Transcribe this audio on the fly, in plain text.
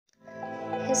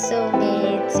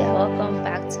Soulmates, you're welcome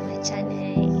back to my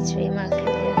channel. It's Rayma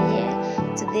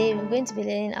here. Today we're going to be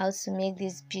learning how to make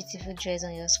this beautiful dress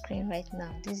on your screen right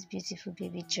now, this beautiful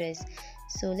baby dress.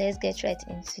 So let's get right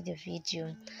into the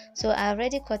video. So I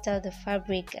already cut out the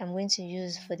fabric I'm going to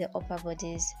use for the upper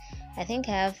bodies. I think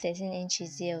I have 13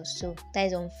 inches here or so. That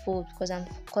is on fold because I'm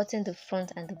cutting the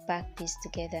front and the back piece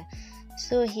together.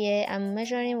 So here I'm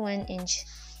measuring 1 inch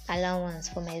allowance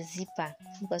for my zipper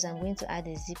because I'm going to add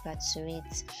a zipper to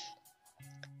it,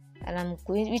 and I'm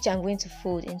going to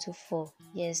fold into 4,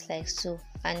 yes, like so,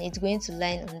 and it's going to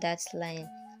line on that line,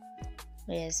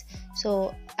 yes.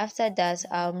 So after that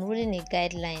I'm ruling a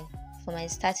guideline for my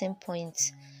starting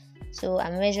point. So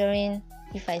I'm measuring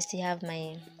if I still have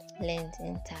my length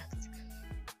intact.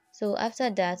 So after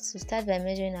that, we start by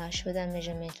measuring our shoulder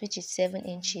measurement, which is 7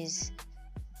 inches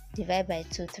divide by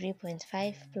 2,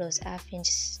 3.5 plus ½ inch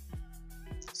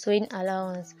sewing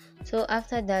allowance. So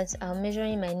after that, I'm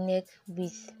measuring my neck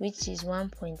width, which is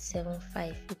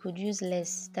 1.75. You could use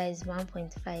less, that is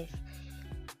 1.5.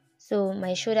 So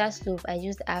my shoulder slope, I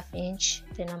used ½ inch,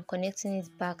 then I'm connecting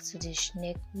it back to the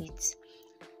neck width.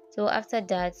 So after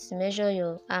that, measure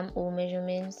your armhole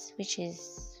measurements, which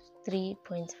is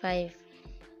 3.5.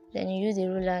 Then you use a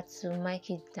ruler to mark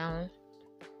it down.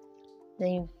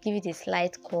 Then you give it a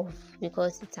slight curve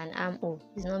because it's an armhole.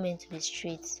 It's not meant to be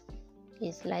straight.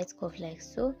 A slight curve like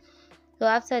so. So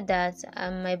after that,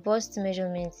 my bust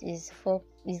measurement is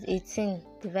 18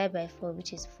 divided by 4,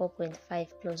 which is 4.5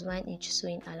 plus 1 inch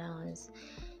sewing allowance.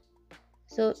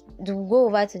 So to go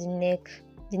over to the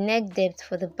neck depth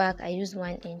for the back, I use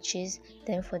 1 inches.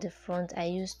 Then for the front, I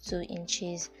use 2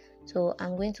 inches. So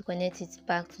I'm going to connect it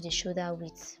back to the shoulder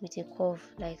width with a curve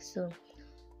like so.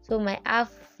 So my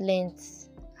half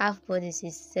bodice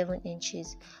is 7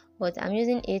 inches, but I'm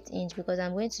using 8 inch because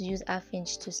I'm going to use ½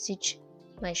 inch to stitch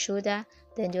my shoulder,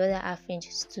 then the other ½ inch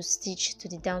to stitch to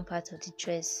the down part of the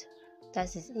dress.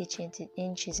 That is 8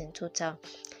 inches in total.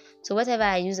 So whatever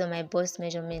I use on my bust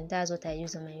measurement, that's what I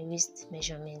use on my waist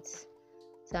measurement.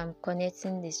 So I'm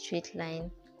connecting the straight line.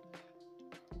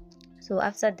 So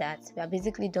after that, we are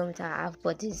basically done with our half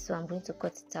bodies, so I'm going to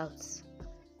cut it out.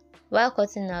 While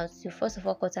cutting out, you first of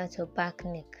all cut out your back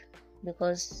neck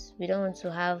because we don't want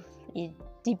to have a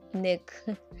deep neck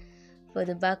for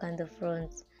the back and the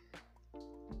front.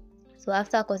 So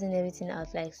after cutting everything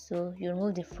out like so, you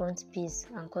remove the front piece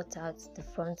and cut out the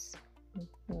front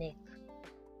neck.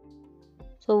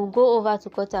 So we'll go over to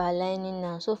cut our lining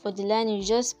now. So for the lining, you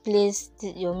just place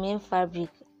your main fabric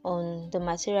on the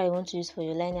material you want to use for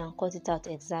your lining and cut it out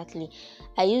exactly.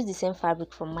 I use the same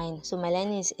fabric for mine, so my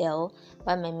lining is L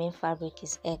while my main fabric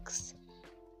is X.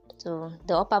 So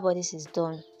the upper bodice is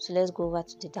done, so let's go over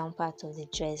to the down part of the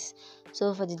dress.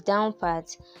 So for the down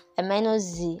part, I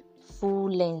minus the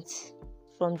full length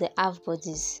from the half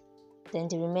bodice, then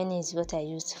the remaining is what I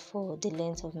used for the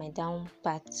length of my down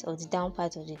part of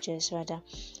the dress rather.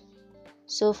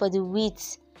 So for the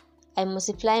width, I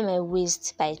multiply my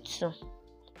waist by 2,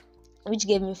 which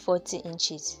gave me 40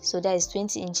 inches. So that is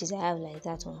 20 inches I have like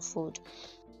that on fold.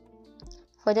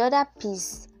 For the other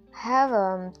piece, I have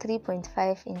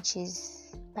 3.5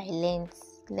 inches by length.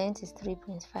 Length is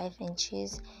 3.5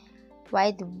 inches,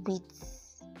 while the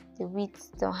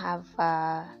width don't have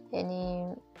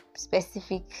any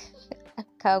specific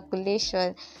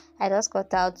calculation. I just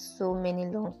cut out so many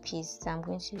long pieces I'm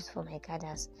going to use for my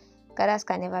gathers. Gathers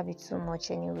can never be too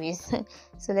much anyways.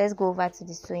 So let's go over to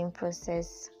the sewing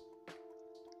process.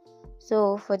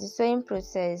 So for the sewing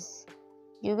process,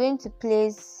 you're going to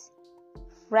place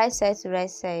right side to right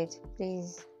side,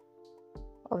 please,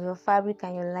 of your fabric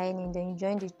and your lining. Then you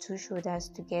join the 2 shoulders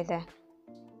together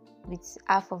with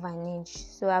 ½ inch.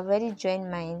 So I've already joined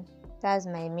mine. That's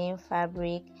my main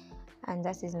fabric and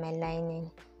that is my lining.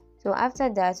 So after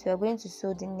that, we are going to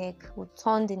sew the neck. We'll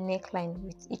turn the neckline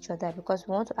with each other because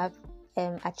we want to have,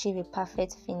 achieve a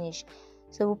perfect finish.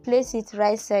 So we'll place it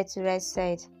right side to right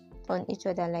side on each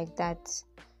other like that,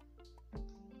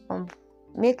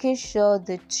 making sure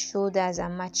the shoulders are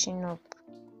matching up.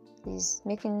 Please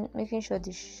making sure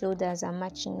the shoulders are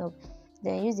matching up.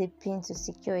 Then use a pin to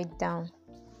secure it down.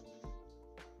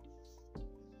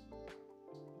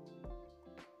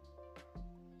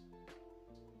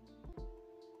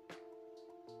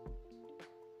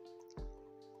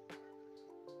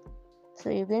 So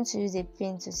you're going to use a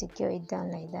pin to secure it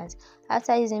down like that.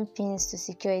 After using pins to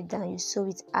secure it down, you sew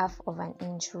it ½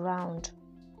 inch round.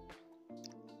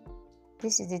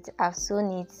 This is it. I've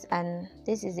sewn it and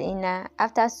this is the inner.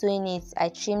 After sewing it, I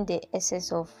trim the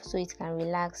excess off so it can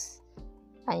relax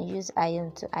and use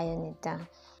iron to iron it down.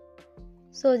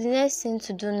 So the next thing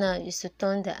to do now is to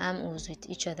turn the armholes with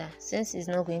each other since it's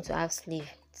not going to have sleeve.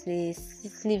 it's a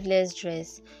sleeveless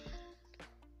dress.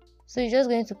 So you're just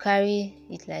going to carry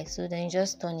it like so, then you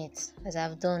just turn it as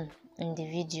I've done in the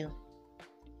video.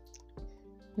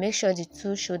 Make sure the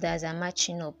two shoulders are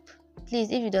matching up.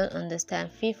 Please, if you don't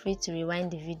understand, feel free to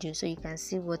rewind the video so you can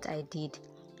see what I did,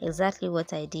 exactly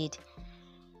what I did.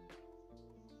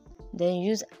 Then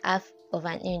use half of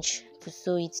an inch to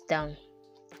sew it down.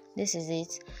 This is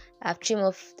it. I've trimmed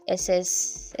off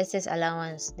excess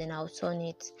allowance, then I'll turn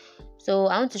it. So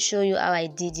I want to show you how I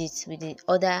did it with the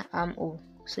other armhole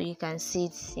so you can see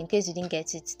it in case you didn't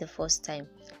get it the first time.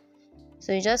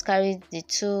 So you just carry the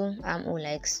two armhole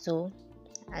like so,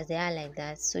 as they are like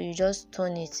that. So you just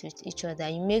turn it with each other.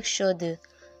 You make sure the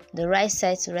right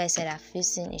side to right side are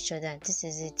facing each other. This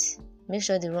is it. Make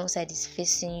sure the wrong side is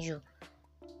facing you.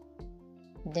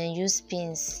 Then use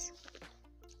pins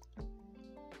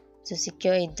to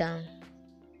secure it down.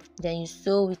 Then you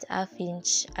sew with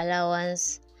half-inch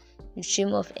allowance. You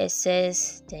trim off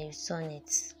excess, then you turn it.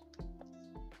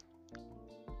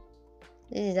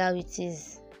 This is how it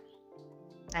is.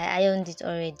 I ironed it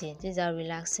already. This is how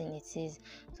relaxing it is.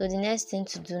 So the next thing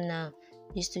to do now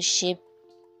is to shape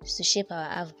our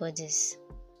half bodies.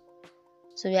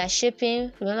 So we are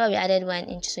shaping. Remember, we added 1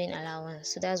 inch sewing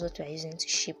allowance, so that's what we are using to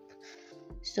shape.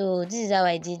 So this is how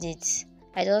I did it.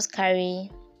 I just carry,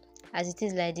 as it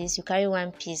is like this, you carry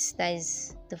one piece, that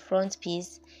is the front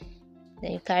piece,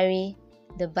 then you carry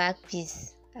the back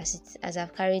piece as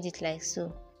I've carried it like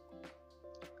so.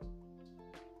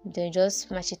 Then you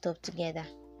just match it up together.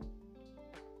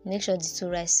 Make sure the two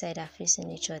right sides are facing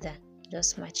each other.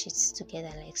 Just match it together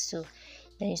like so.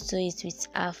 Then you sew it with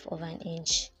half of an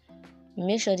inch. You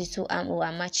make sure the two armholes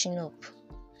are matching up,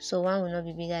 so one will not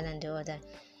be bigger than the other.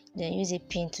 Then use a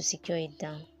pin to secure it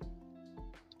down.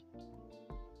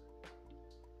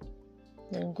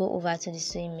 Then go over to the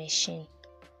sewing machine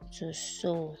to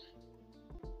sew.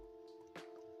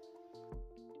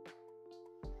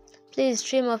 Please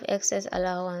trim off excess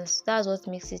allowance. That's what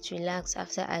makes it relax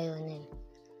after ironing.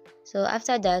 So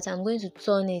after that, I'm going to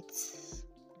turn it.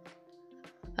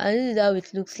 And this is how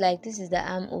it looks like. This is the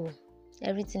armhole.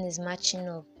 Everything is matching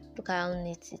up. Look how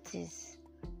neat it is.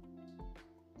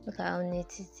 Look how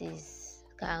neat it is.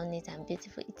 Look how neat and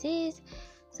beautiful it is.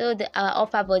 So our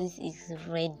upper body is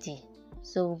ready.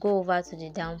 So we'll go over to the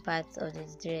down part of the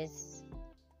dress.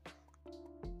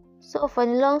 So for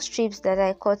the long strips that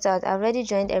I cut out, I've already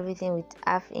joined everything with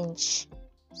half-inch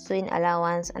sewing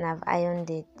allowance and I've ironed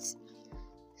it.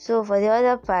 So for the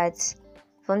other part,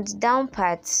 from the down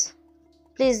part,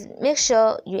 please make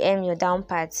sure you hem your down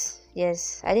part.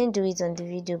 Yes, I didn't do it on the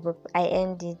video, but I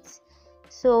hemmed it.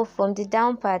 So from the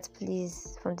down part,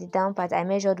 please, from the down part, I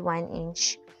measured 1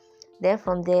 inch. Then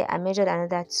from there, I measured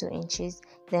another 2 inches.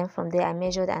 Then from there, I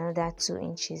measured another 2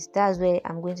 inches. That's where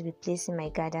I'm going to be placing my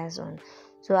gathers on.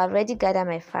 So I've already gathered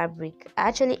my fabric. I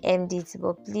actually hemmed it,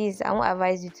 but please, I won't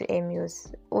advise you to hem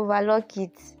yours. Overlock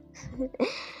it.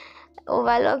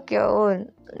 Overlock your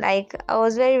own. Like, I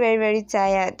was very, very, very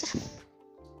tired.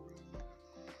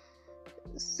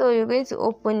 So you're going to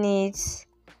open it.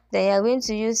 Then you're going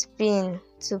to use pin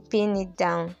to pin it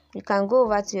down. You can go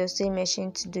over to your sewing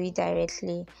machine to do it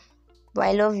directly, but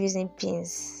I love using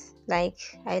pins. Like,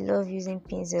 I love using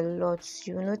pins a lot.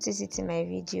 You will notice it in my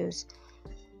videos.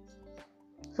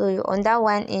 So on that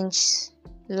 1 inch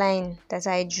line that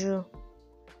I drew,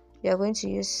 you're going to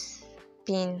use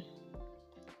pin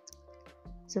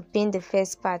to pin the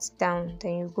first part down.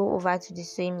 Then you go over to the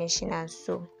sewing machine and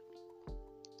sew.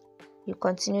 You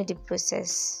continue the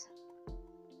process.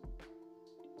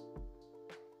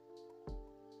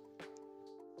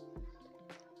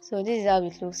 So this is how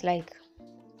it looks like.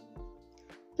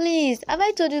 Please, have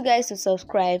I told you guys to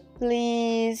subscribe?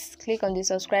 Please click on the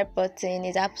subscribe button.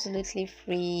 It's absolutely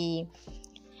free.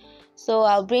 So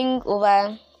I'll bring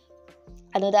over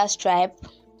another stripe.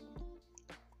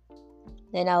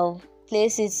 Then I'll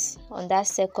place it on that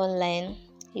second line.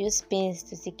 Use pins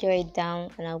to secure it down,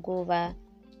 and I'll go over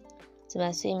to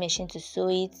my sewing machine to sew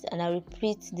it, and I'll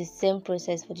repeat the same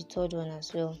process for the third one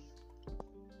as well.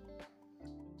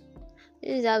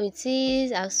 This is how it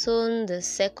is. I've sewn the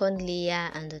second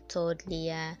layer and the third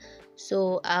layer.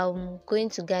 So I'm going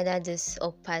to gather this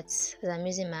up parts as I'm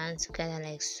using my hand to gather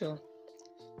like so.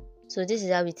 So this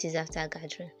is how it is after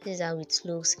gathering. This is how it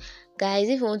looks. Guys,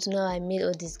 if you want to know how I made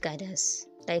all these gathers,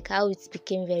 like how it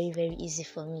became very, very easy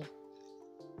for me,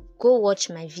 go watch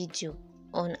my video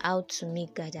on how to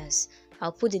make gathers.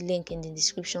 I'll put the link in the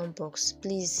description box.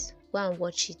 Please go and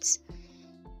watch it.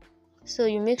 So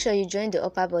you make sure you join the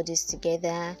upper bodies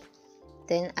together.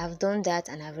 Then I've done that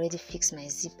and I've already fixed my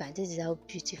zipper. This is how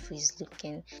beautiful it's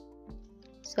looking.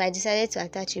 So I decided to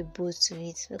attach a bow to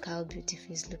it. Look how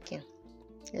beautiful it's looking.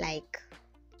 Like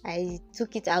I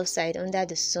took it outside under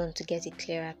the sun to get a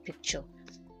clearer picture.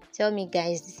 Tell me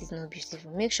guys, this is not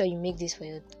beautiful. Make sure you make this for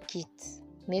your kids.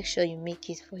 Make sure you make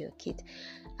it for your kid.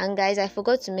 And guys, I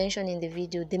forgot to mention in the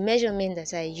video the measurement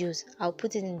that I use. I'll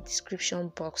put it in the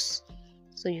description box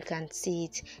so you can see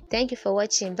it. Thank you for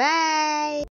watching. Bye.